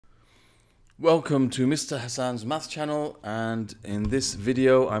Welcome to Mr. Hassan's Math channel, and in this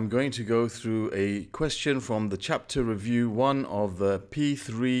video I'm going to go through a question from the chapter review 1 of the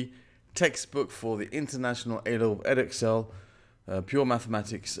P3 textbook for the International A-Level Edexcel Pure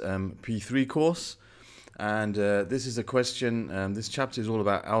Mathematics P3 course. And this is a question, this chapter is all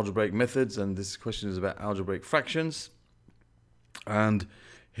about algebraic methods, and this question is about algebraic fractions. And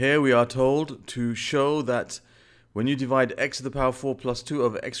here we are told to show that when you divide x to the power 4 plus 2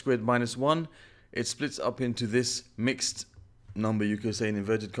 over x squared minus 1, it splits up into this mixed number, you could say in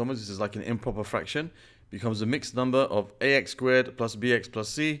inverted commas. This is like an improper fraction. It becomes a mixed number of ax squared plus bx plus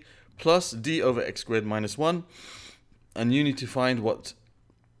c plus d over x squared minus 1. And you need to find what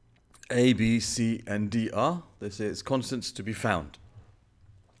a, b, c, and d are. They say it's constants to be found.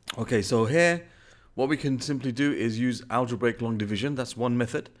 Okay, so here what we can simply do is use algebraic long division. That's one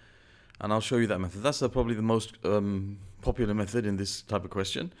method. And I'll show you that method. That's probably the most popular method in this type of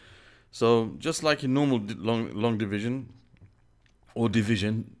question. So just like in normal long division or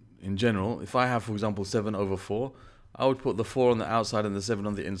division in general, if I have, for example, 7 over 4, I would put the 4 on the outside and the 7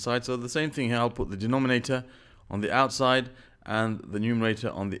 on the inside. So the same thing here, I'll put the denominator on the outside and the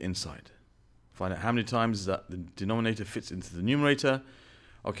numerator on the inside. Find out how many times that the denominator fits into the numerator.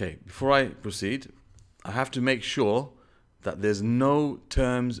 Okay, before I proceed, I have to make sure that there's no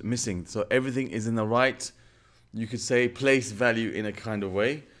terms missing. So everything is in the right, you could say, place value in a kind of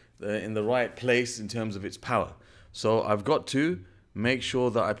way, in the right place in terms of its power. So I've got to make sure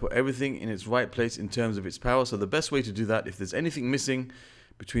that I put everything in its right place in terms of its power. So the best way to do that, if there's anything missing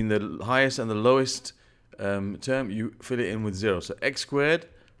between the highest and the lowest term, you fill it in with 0. So x squared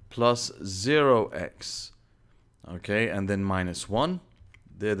plus 0x, okay, and then minus 1.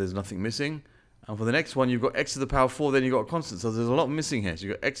 There's nothing missing. And for the next one, you've got x to the power 4, then you've got a constant. So there's a lot missing here. So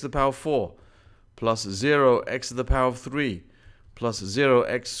you've got x to the power 4 plus 0, x to the power 3 plus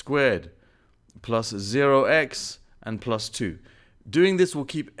 0x squared plus 0x and plus 2. Doing this will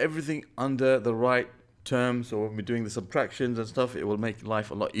keep everything under the right term. So when we're doing the subtractions and stuff, it will make life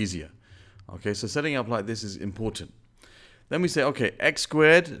a lot easier. Okay, so setting up like this is important. Then we say, okay, x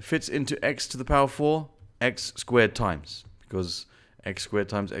squared fits into x to the power 4, x squared times, because x squared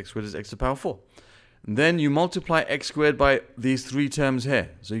times x squared is x to the power 4. And then you multiply x squared by these three terms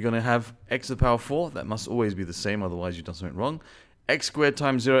here. So you're going to have x to the power 4. That must always be the same, otherwise you've done something wrong. X squared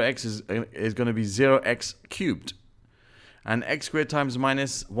times 0x is going to be 0x cubed. And x squared times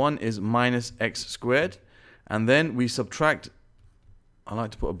minus 1 is minus x squared. And then we subtract, I like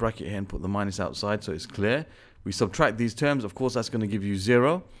to put a bracket here and put the minus outside so it's clear. We subtract these terms. Of course, that's going to give you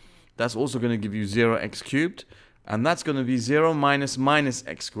 0. That's also going to give you 0x cubed. And that's going to be 0 minus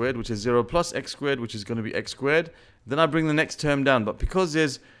x squared, which is 0 plus x squared, which is going to be x squared. Then I bring the next term down. But because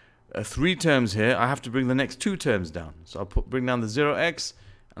there's 3 terms here, I have to bring the next 2 terms down. So I'll bring down the 0x,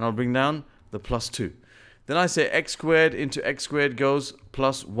 and I'll bring down the plus 2. Then I say x squared into x squared goes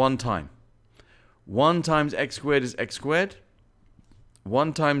plus 1 time. 1 times x squared is x squared.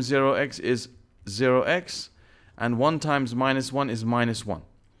 1 times 0x is 0x. And 1 times minus 1 is minus 1.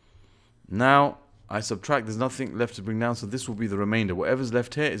 Now I subtract, there's nothing left to bring down, so this will be the remainder. Whatever's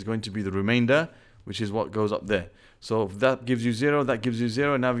left here is going to be the remainder, which is what goes up there. So if that gives you 0, that gives you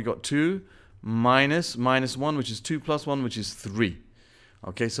 0. Now we've got 2 minus 1, which is 2 plus 1, which is 3.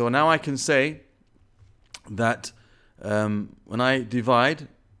 Okay, so now I can say that when I divide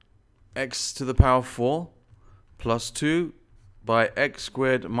x to the power 4 plus 2 by x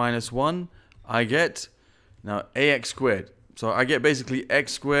squared minus 1, I get now ax squared. So I get basically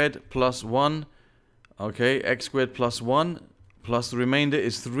x squared plus 1. Okay, x squared plus 1 plus the remainder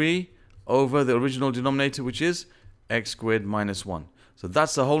is 3 over the original denominator, which is x squared minus 1. So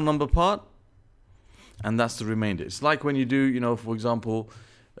that's the whole number part, and that's the remainder. It's like when you do, for example,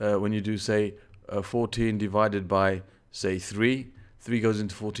 when you do, say, 14 divided by, say, 3. 3 goes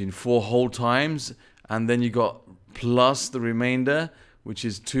into 14 4 whole times, and then you got plus the remainder, which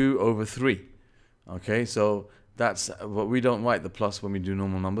is 2 over 3. Okay, so that's what we don't write the plus when we do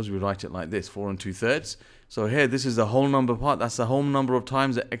normal numbers. We write it like this, 4 2/3. So here, this is the whole number part. That's the whole number of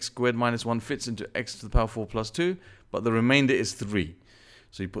times that x squared minus 1 fits into x to the power 4 plus 2. But the remainder is 3.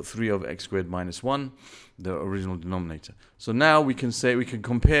 So you put 3 over x squared minus 1, the original denominator. So now we can say, we can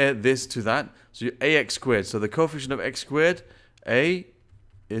compare this to that. So ax squared. So the coefficient of x squared, a,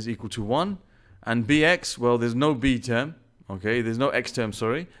 is equal to 1. And bx, well, there's no b term. Okay, there's no x term,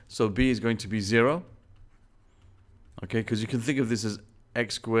 sorry. So b is going to be 0. Okay, because you can think of this as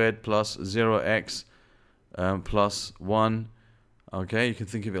x squared plus 0x plus 1. Okay, you can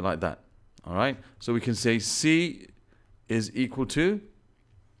think of it like that. All right, so we can say c is equal to,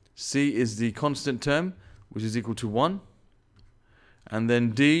 c is the constant term, which is equal to 1. And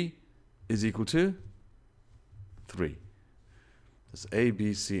then d is equal to 3. That's A,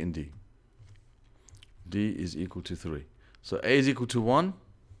 B, C, and D. D is equal to 3. So A is equal to 1,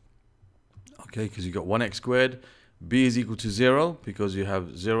 okay, because you got 1x squared. B is equal to 0 because you have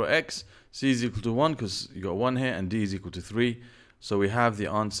 0x. C is equal to 1 because you got 1 here, and D is equal to 3. So we have the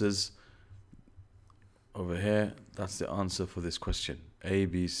answers over here. That's the answer for this question: A,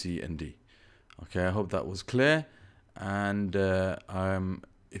 B, C, and D. Okay, I hope that was clear. And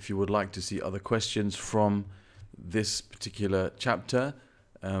if you would like to see other questions from this particular chapter,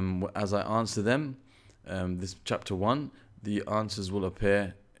 as I answer them, this chapter 1, the answers will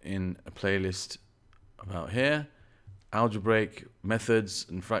appear in a playlist about here. Algebraic methods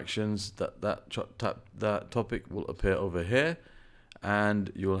and fractions, that topic will appear over here, and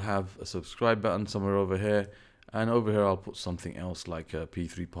you'll have a subscribe button somewhere over here, and over here I'll put something else like a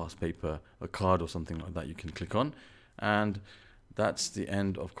P3 past paper, a card or something like that you can click on. And that's the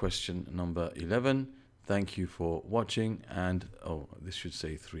end of question number 11. Thank you for watching, and oh, this should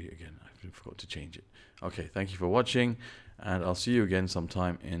say 3 again, I forgot to change it. Okay, thank you for watching, and I'll see you again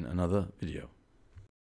sometime in another video.